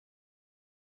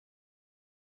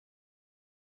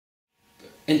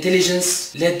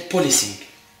intelligence-led policing,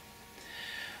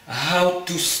 how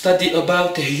to study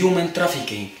about human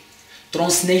trafficking,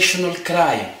 transnational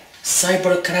crime,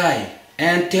 cybercrime,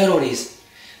 and terrorism.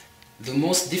 The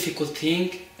most difficult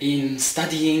thing in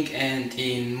studying and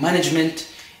in management,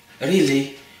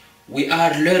 really, we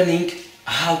are learning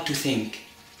how to think.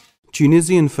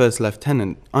 Tunisian First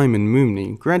Lieutenant Ayman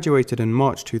Moumni graduated in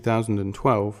March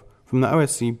 2012 from the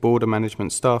OSCE Border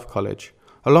Management Staff College,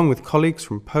 along with colleagues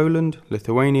from Poland,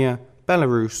 Lithuania,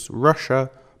 Belarus, Russia,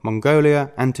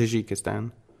 Mongolia and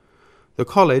Tajikistan. The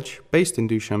college, based in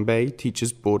Dushanbe,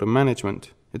 teaches border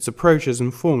management. Its approach is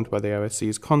informed by the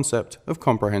OSCE's concept of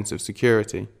comprehensive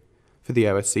security. For the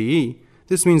OSCE,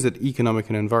 this means that economic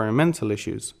and environmental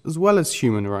issues, as well as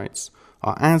human rights,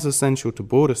 are as essential to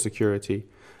border security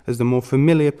as the more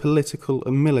familiar political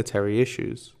and military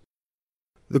issues.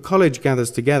 The college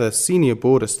gathers together senior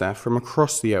border staff from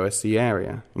across the OSCE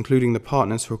area, including the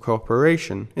Partners for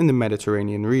Cooperation in the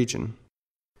Mediterranean region.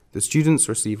 The students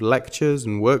receive lectures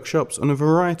and workshops on a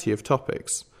variety of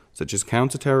topics, such as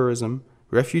counterterrorism,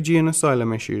 refugee and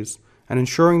asylum issues, and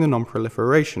ensuring the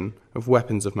non-proliferation of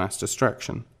weapons of mass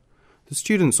destruction. The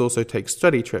students also take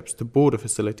study trips to border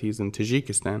facilities in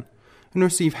Tajikistan and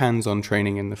receive hands-on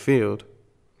training in the field.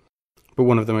 But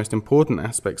one of the most important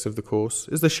aspects of the course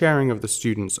is the sharing of the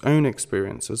students' own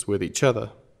experiences with each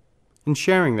other. In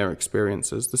sharing their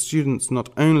experiences, the students not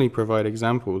only provide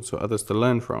examples for others to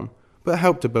learn from, but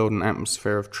help to build an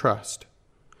atmosphere of trust.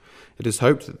 It is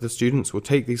hoped that the students will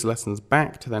take these lessons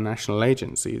back to their national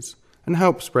agencies and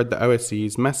help spread the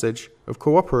OSCE's message of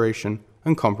cooperation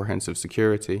and comprehensive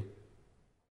security.